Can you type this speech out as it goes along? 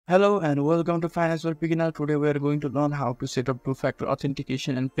Hello and welcome to Financial Beginner. Today we are going to learn how to set up two-factor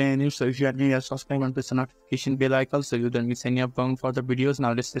authentication and Payoneer. So if you are new, subscribe and press the notification bell icon so you don't miss any upcoming further videos.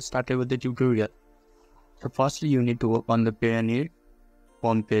 Now let's get started with the tutorial. So firstly, you need to open the Payoneer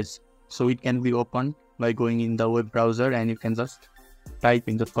homepage. So it can be opened by going in the web browser, and you can just type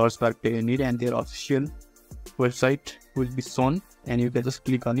in the search bar Payoneer and their official website will be shown, and you can just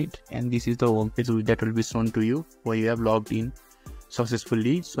click on it, and this is the homepage that will be shown to you where you have logged in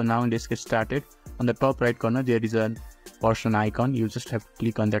successfully. So now let's get started. On the top right corner there is a person icon. You just have to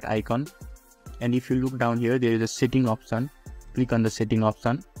click on that icon, and if you look down here there is a setting option. Click on the setting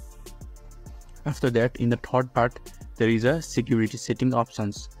option. After that, in the third part there is a security setting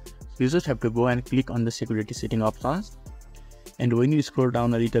options. So you just have to go and click on the security setting options, and when you scroll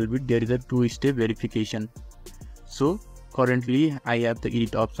down a little bit there is a two-step verification. So currently I have the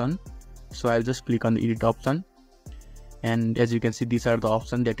edit option, so I'll just click on the edit option. And as you can see, these are the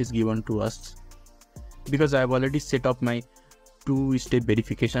options that is given to us. Because I have already set up my two-step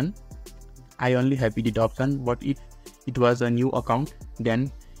verification, I only have edit option. But if it was a new account,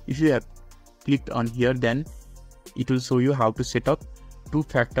 then if you have clicked on here, then it will show you how to set up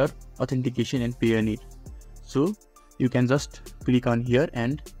two-factor authentication and Payoneer. So you can just click on here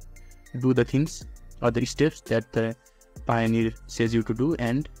and do the things or the steps that the Payoneer says you to do,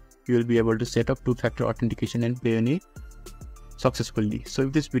 and you will be able to set up two-factor authentication and Payoneer successfully. So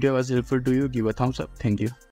if this video was helpful to you, give a thumbs up. Thank you.